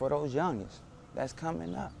for those youngins that's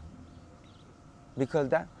coming up. Because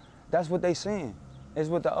that's what they seeing. It's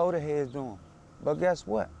what the older heads doing. But guess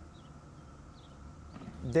what?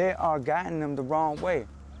 They are guiding them the wrong way.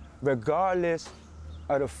 Regardless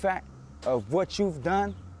of the fact of what you've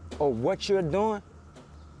done or what you're doing,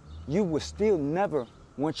 you will still never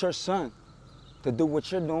want your son to do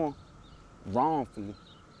what you're doing wrongfully.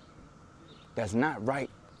 That's not right,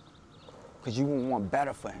 because you wouldn't want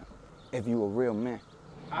better for him if you were a real man.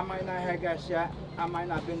 I might not have got shot, I might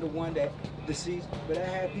not have been the one that deceased, but I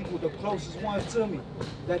had people, the closest ones to me,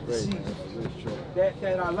 that deceased,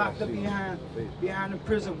 that are locked up behind the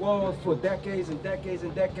prison walls for decades and decades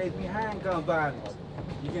and decades behind gun violence.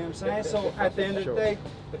 You get what I'm saying? So at the end of the day,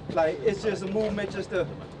 like, it's just a movement just to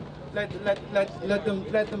let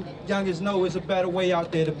them youngest know it's a better way out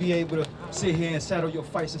there to be able to sit here and settle your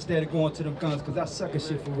fights instead of going to them guns, because that's sucker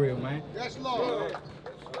shit for real, man. Yes, Lord.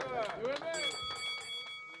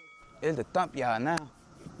 It's the Thumpyard now.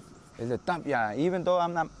 It's the Thumpyard. Even though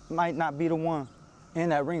might not be the one in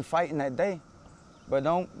that ring fighting that day, but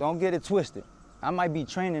don't get it twisted. I might be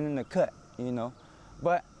training in the cut, you know.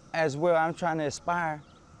 But as well, I'm trying to inspire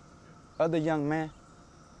other young men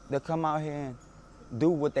to come out here and do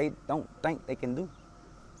what they don't think they can do.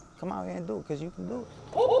 Come out here and do it, because you can do it.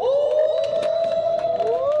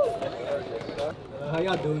 How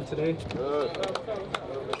y'all doing today? Good.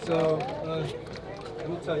 So, let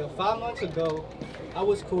me tell you, 5 months ago, I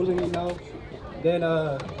was cooling, you know. Then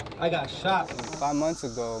I got shot. 5 months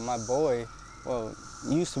ago, my boy, well,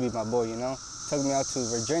 used to be my boy, you know, took me out to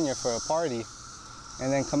Virginia for a party.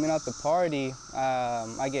 And then coming out the party,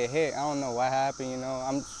 I get hit. I don't know what happened, you know.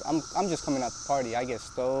 I'm just coming out the party. I get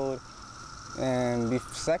stowed. And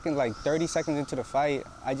like 30 seconds into the fight,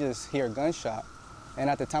 I just hear a gunshot. And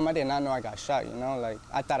at the time, I did not know I got shot, you know. Like,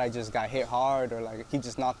 I thought I just got hit hard, or like he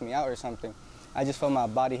just knocked me out or something. I just felt my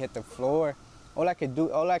body hit the floor. All I could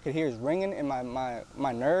hear is ringing in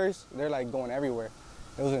my nerves. They're like going everywhere.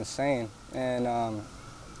 It was insane. And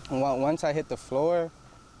once I hit the floor,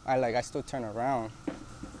 I still turn around.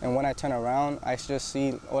 And when I turn around, I just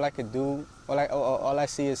see, all I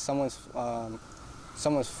see is someone's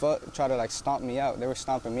foot try to like stomp me out. They were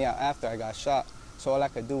stomping me out after I got shot. So all I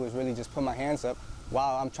could do was really just put my hands up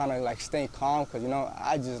while I'm trying to like stay calm, because, you know,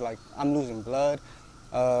 I'm losing blood.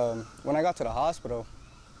 When I got to the hospital,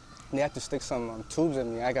 they had to stick some tubes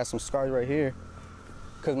in me. I got some scars right here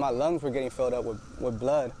because my lungs were getting filled up with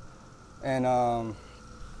blood. And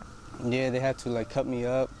yeah, they had to like cut me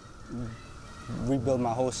up rebuild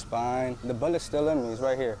my whole spine. The bullet's still in me, it's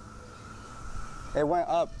right here. It went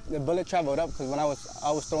up, the bullet traveled up because when I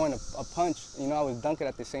was throwing a punch, you know, I was dunking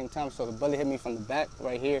at the same time, so the bullet hit me from the back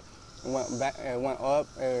right here. It went back, it went up,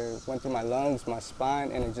 it went through my lungs, my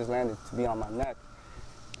spine, and it just landed to be on my neck.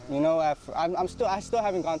 You know, I still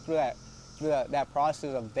haven't gone through that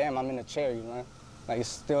process of, damn, I'm in a chair, you know? Like, it's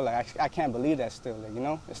still like, I can't believe that still, like, you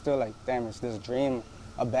know? It's still like, damn, it's this dream,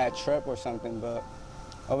 a bad trip or something, but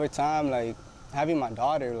over time, like, having my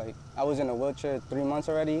daughter, like, I was in a wheelchair 3 months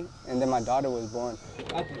already, and then my daughter was born.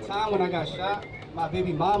 At the time when I got shot, my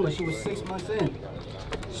baby mama, she was 6 months in.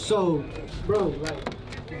 So, bro,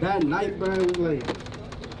 like, that night, bro, it was like,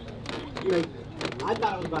 I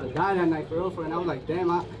thought I was about to die that night for real, and I was like, damn,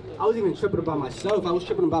 I was even tripping about myself. I was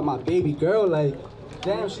tripping about my baby girl, like,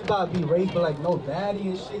 damn, she's about to be raised by, like, no daddy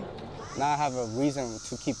and shit. Now I have a reason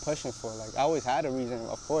to keep pushing for, like, I always had a reason,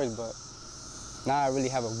 of course, but now I really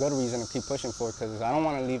have a good reason to keep pushing for it, because I don't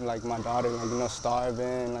want to leave, like, my daughter, like, you know,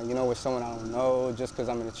 starving, like, you know, with someone I don't know, just because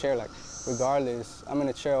I'm in a chair. Like, regardless, I'm in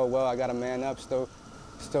a chair, oh, well, I got to man up,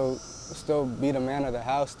 still be the man of the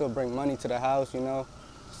house, still bring money to the house, you know,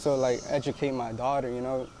 still, like, educate my daughter, you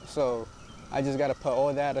know. So I just got to put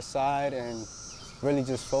all that aside and really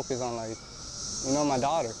just focus on, like, you know, my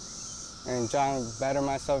daughter and trying to better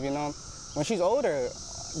myself, you know. When she's older,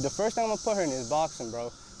 the first thing I'm going to put her in is boxing,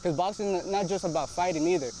 bro. Because boxing is not just about fighting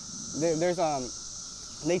either.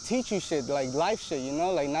 They teach you shit, like life shit, you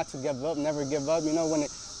know, like not to give up, never give up. You know,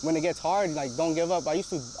 when it gets hard, like don't give up. I used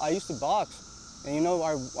to box, and you know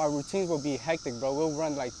our routines will be hectic, bro. We'll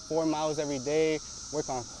run like 4 miles every day, work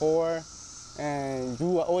on core, and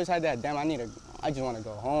you always had that, damn, I just want to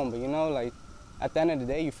go home. But you know, like at the end of the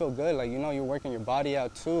day, you feel good, like you know you're working your body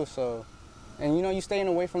out too, so. And you know, you're staying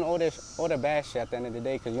away from all the bad shit at the end of the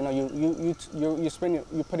day, because you know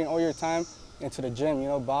you're putting all your time into the gym, you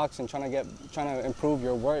know, boxing, trying to improve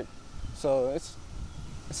your work. So it's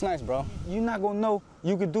nice, bro. You're not gonna know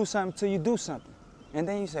you could do something till you do something, and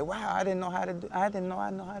then you say, "Wow, I didn't know I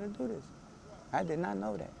know how to do this. I did not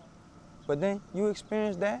know that." But then you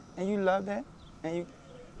experience that, and you love that, and you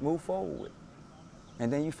move forward with it.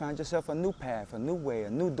 And then you find yourself a new path, a new way,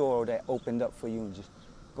 a new door that opened up for you, and just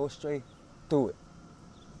go straight through it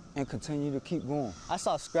and continue to keep going. I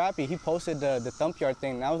saw Scrappy, he posted the Thumpyard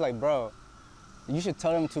thing, and I was like, bro, you should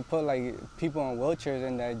tell them to put like people in wheelchairs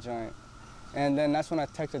in that joint. And then that's when I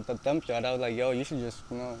texted the Thumpyard. I was like, yo, you should just,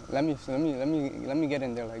 you know, let me get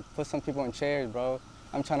in there, like put some people in chairs, bro.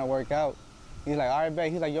 I'm trying to work out. He's like, all right,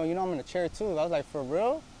 bet. He's like, yo, you know I'm in a chair too. I was like, for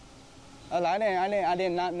real? I was like, I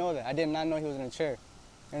did not know that. I did not know he was in a chair.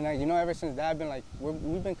 And like, you know, ever since that, I've been like,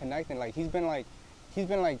 we've been connecting. Like he's been like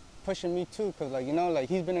pushing me too, because like, you know, like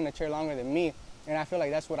he's been in a chair longer than me, and I feel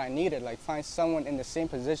like that's what I needed, like find someone in the same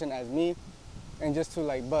position as me, and just to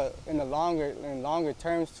like, but in longer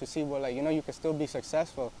terms to see what, like, you know, you can still be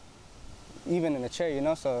successful even in a chair, you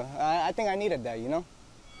know. So I think I needed that, you know.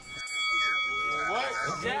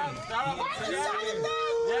 Yeah,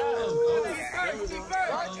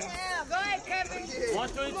 go ahead, Kevin.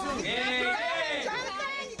 122. Yeah.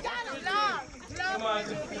 Jonathan, you got him. Come on.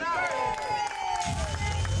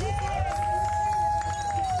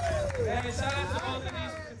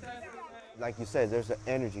 Like you said, there's an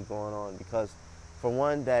energy going on, because for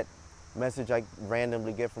one, that message I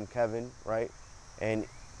randomly get from Kevin, right? And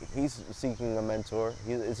he's seeking a mentor.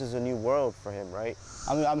 This is a new world for him, right?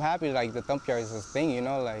 I'm happy, like, the Thumpyard is this thing, you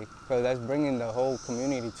know, like, because that's bringing the whole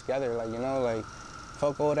community together, like, you know, like,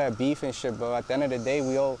 fuck all that beef and shit, bro. At the end of the day,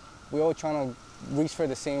 we all trying to reach for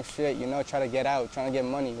the same shit, you know, try to get out, trying to get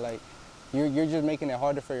money, like, you're just making it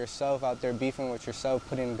harder for yourself out there, beefing with yourself,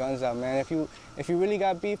 putting guns out, man. If you really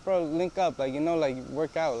got beef, bro, link up, like, you know, like,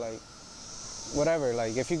 work out, like, whatever.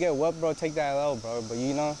 Like, if you get whooped, bro, take that L, bro. But,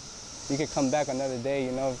 you know, you can come back another day,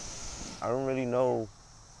 you know. I don't really know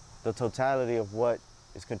the totality of what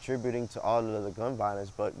is contributing to all of the gun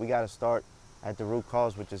violence, but we got to start at the root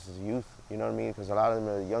cause, which is the youth, you know what I mean? Because a lot of them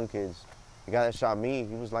are young kids. The guy that shot me,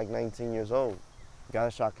 he was like 19 years old. The guy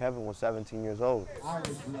that shot Kevin was 17 years old.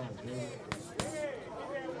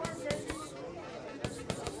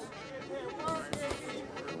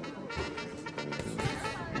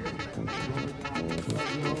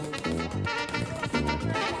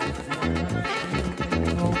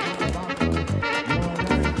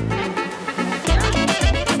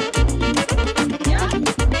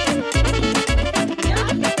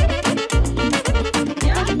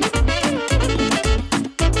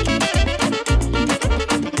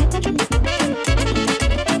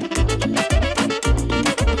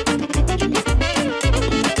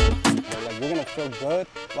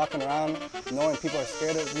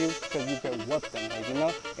 because you can whoop them, like, you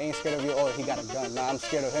know? They ain't scared of you, oh, he got a gun. Nah, I'm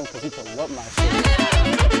scared of him because he can whoop my shit.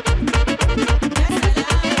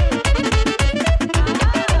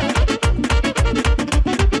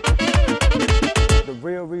 The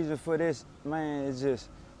real reason for this, man, is just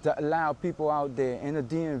to allow people out there in the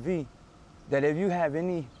DMV that if you have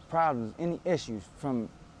any problems, any issues from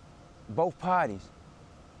both parties,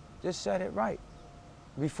 just set it right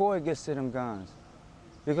before it gets to them guns.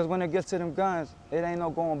 Because when it gets to them guns, it ain't no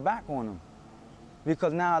going back on them.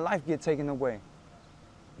 Because now a life get taken away.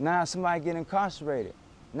 Now somebody get incarcerated.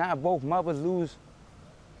 Now both mothers lose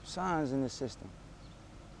sons in the system.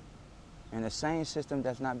 And the same system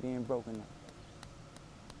that's not being broken up.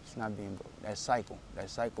 It's not being broken. That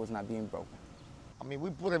cycle is not being broken. I mean,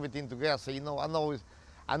 we put everything together. So, you know, I know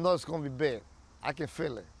it's gonna be big. I can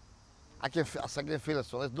feel it. I can feel it,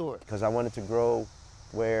 so let's do it. Because I wanted to grow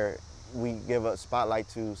where we give a spotlight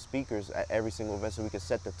to speakers at every single event so we can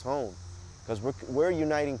set the tone. Because we're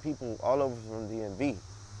uniting people all over from DMV.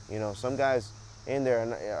 You know, some guys in there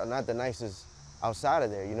are not the nicest outside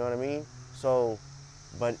of there, you know what I mean? So,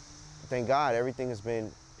 but thank God everything has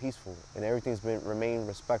been peaceful and everything's been remained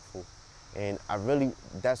respectful. And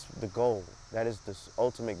that's the goal. That is the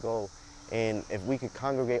ultimate goal. And if we could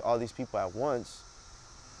congregate all these people at once,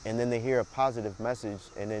 and then they hear a positive message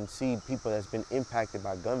and then see people that's been impacted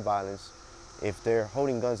by gun violence, if they're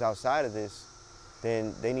holding guns outside of this,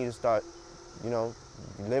 then they need to start, you know,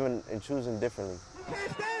 living and choosing differently. You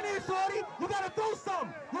can't stand there, shorty. You gotta throw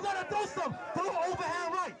some. You gotta throw some. Throw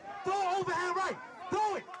overhand right. Throw overhand right.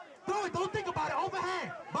 Throw it. Throw it. Don't think about it.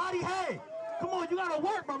 Overhand. Body head. Come on, you gotta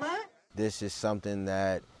work, my man. This is something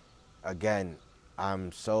that, again,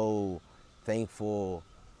 I'm so thankful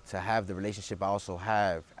to have the relationship I also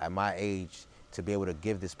have at my age to be able to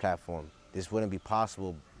give this platform. This wouldn't be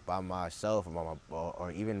possible by myself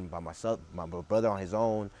or even by myself, my brother on his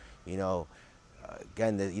own. You know,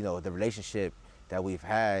 again, the relationship that we've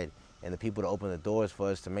had and the people to open the doors for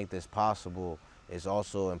us to make this possible is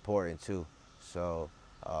also important too. So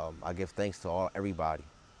I give thanks to everybody,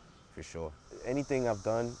 for sure. Anything I've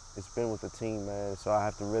done, it's been with the team, man. So I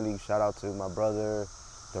have to really shout out to my brother,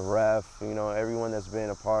 the ref, you know, everyone that's been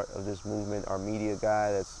a part of this movement, our media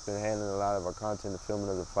guy that's been handling a lot of our content, the filming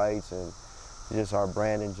of the fights, and just our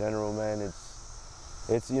brand in general, man.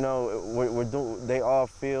 It's you know, they all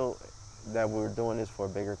feel that we're doing this for a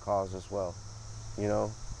bigger cause as well. You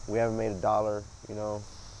know, we haven't made $1, you know,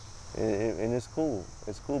 and it's cool.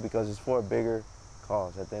 It's cool because it's for a bigger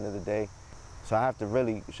cause at the end of the day. So I have to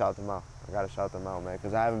really shout them out. I gotta shout them out, man,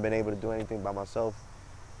 because I haven't been able to do anything by myself.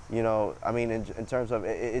 You know, I mean, in terms of,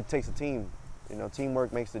 it takes a team. You know,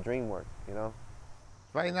 teamwork makes the dream work, you know?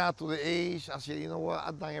 Right now, to the age, I said, you know what,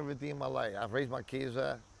 I've done everything in my life. I've raised my kids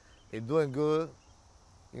up. They're doing good,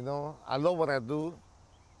 you know? I love what I do.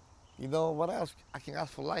 You know, what else I can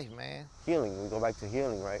ask for life, man? Healing, we go back to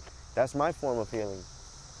healing, right? That's my form of healing,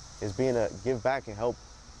 is being a give back and help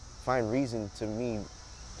find reason to me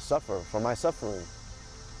suffer for my suffering.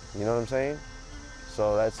 You know what I'm saying?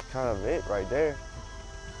 So that's kind of it right there.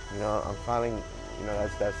 You know, I'm finding, you know,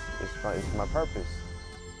 it's my purpose.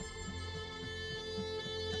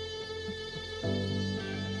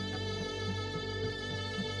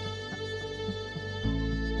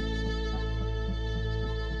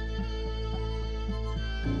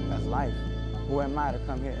 That's life. Who am I to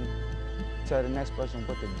come here and tell the next person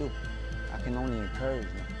what to do? I can only encourage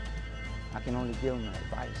them. I can only give them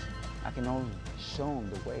advice. I can only show them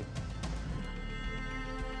the way.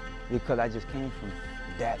 Because I just came from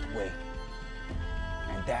that way.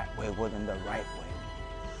 And that way wasn't the right way.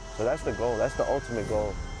 So that's the goal. That's the ultimate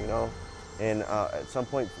goal, you know? And at some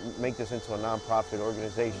point, make this into a nonprofit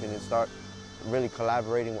organization and start really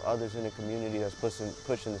collaborating with others in the community that's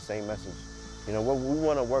pushing the same message. You know, we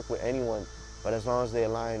want to work with anyone, but as long as they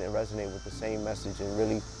align and resonate with the same message and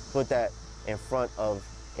really put that in front of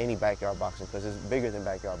any backyard boxing, because it's bigger than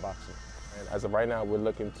backyard boxing. And as of right now, we're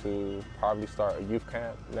looking to probably start a youth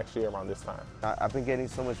camp next year around this time. I've been getting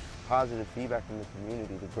so much positive feedback from the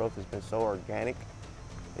community. The growth has been so organic.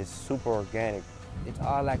 It's super organic. It's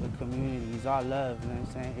all like a community. It's all love, you know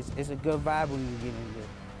what I'm saying? It's a good vibe when you get in there.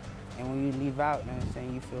 And when you leave out, you know what I'm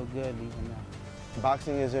saying, you feel good leaving out.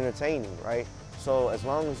 Boxing is entertaining, right? So as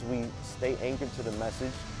long as we stay anchored to the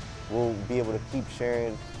message, we'll be able to keep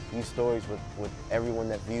sharing these stories with everyone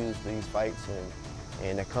that views these fights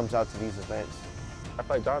and that comes out to these events. I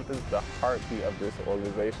feel like Jonathan's the heartbeat of this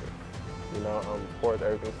organization. You know, of course,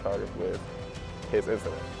 everything started with his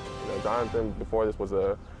incident. You know, Jonathan, before this, was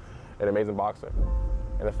an amazing boxer.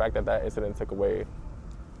 And the fact that that incident took away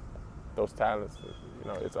those talents,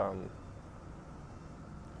 you know, it's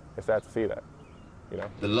sad to see that. you know.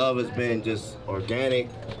 The love has been just organic,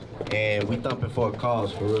 and we thumping for a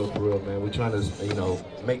cause, for real, man. We're trying to, you know,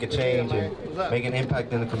 make a change and make an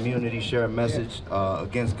impact in the community, share a message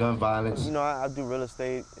against gun violence. You know, I do real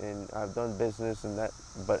estate and I've done business and that,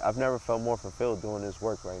 but I've never felt more fulfilled doing this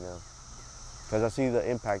work right now. Because I see the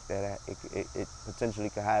impact that it potentially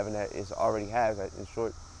could have, and that it already has in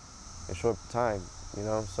short time, you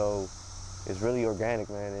know? So it's really organic,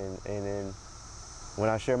 man, and then when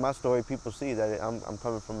I share my story, people see that I'm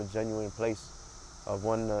coming from a genuine place of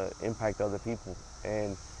wanting to impact other people.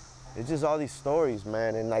 And it's just all these stories,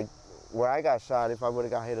 man. And like where I got shot, if I would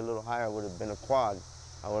have got hit a little higher, it would have been a quad.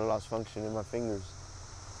 I would have lost function in my fingers.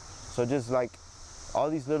 So just like all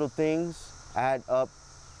these little things add up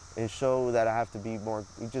and show that I have to be more,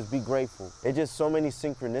 just be grateful. It's just so many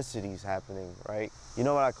synchronicities happening, right? You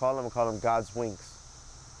know what I call them? I call them God's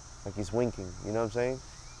winks. Like he's winking, you know what I'm saying?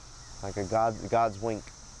 Like a God's wink.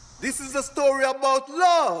 This is a story about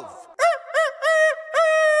love.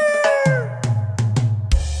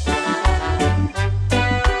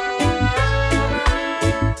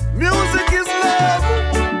 Music is love,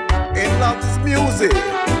 and love is music.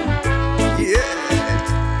 Yeah.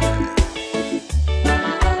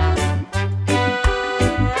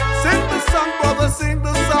 Sing the song, brother, sing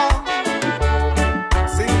the song.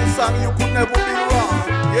 Sing the song, you could never be wrong.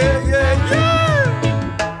 Yeah, yeah, yeah.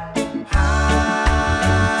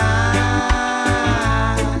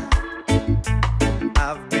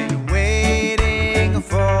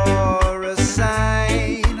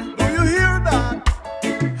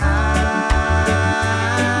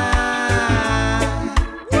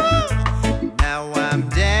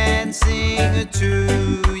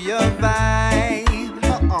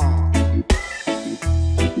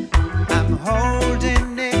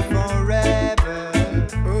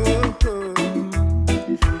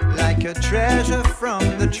 Treasure from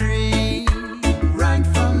the tree, right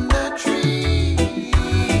from the tree.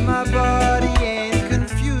 My body ain't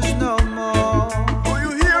confused no more. Do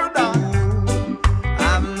you hear that?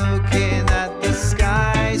 I'm looking at the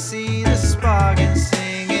sky, see the spark and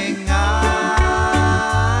singing.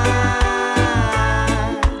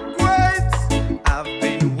 Great! I've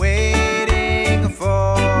been waiting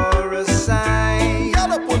for a sign. Get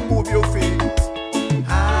up and move your feet.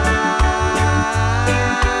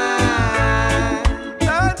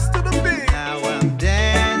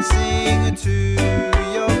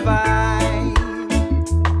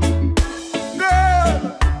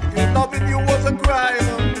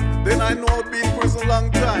 I know I'll be in prison a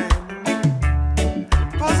long time.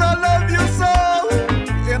 Cause I love you so,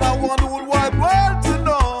 and I want the whole wide world to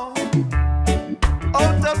know.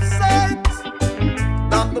 Out of sight,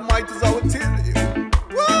 not the might is I will tell you.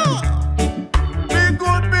 Whoa. Be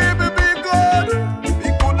good, baby, be good. Be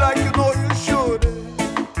good like you know you should.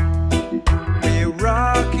 We're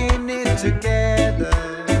rocking it together.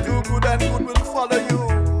 Do good and good will follow you.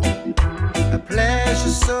 A pleasure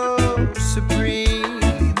so supreme.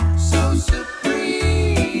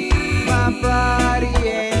 My body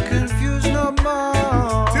ain't confused no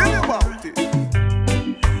more. Tell me about it.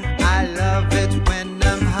 I love it when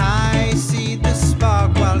I'm high, see the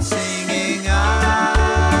spark while singing.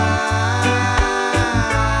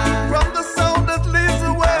 From the sound that leads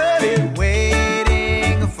away. I've been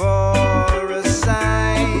waiting for a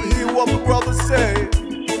sign. You hear what my brother say?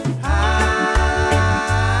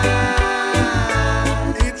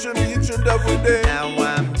 Each and every day. Now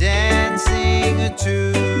I'm dancing to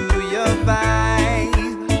your vibe.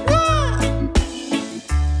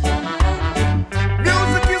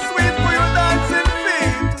 Music is sweet for your dancing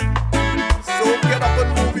feet. So get up and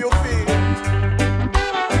move your feet.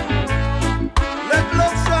 Let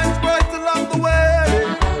love shine bright along the way.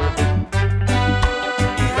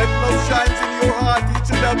 Let love shine in your heart each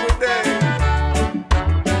and every day.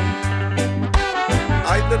 I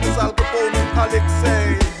did this Al Capone and Alex say.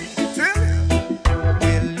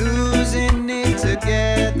 We're losing it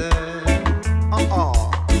together.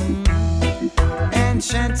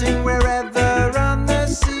 Enchanting wherever on the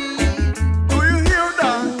sea. Do you hear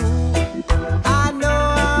that? I know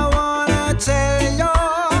I wanna tell you.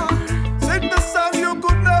 Sing the song, you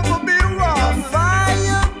could never be wrong. Your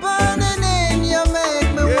fire burning in you make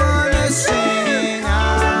me wanna sing.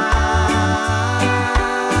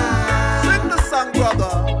 Sing the song,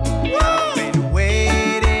 brother. I've been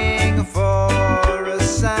waiting for a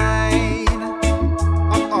sign.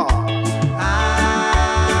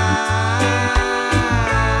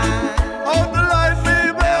 Out the light,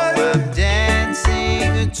 baby. Now I'm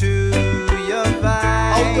dancing to your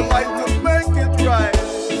vibe. Out the light to make it right.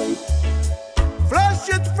 Flash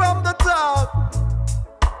it from the top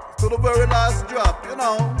to the very last drop, you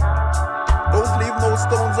know. Don't leave no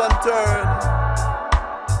turn.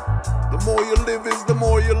 The more you live is the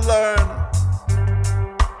more you learn.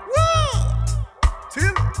 Whoa!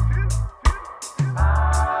 Till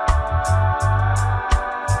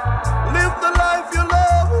live the life you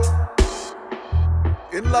love.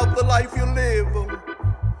 In love the life you live.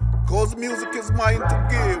 Cause music is mine to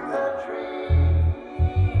give.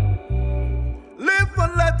 Live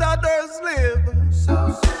and let others live.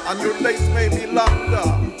 And your days may be longer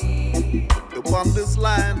upon this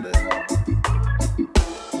land.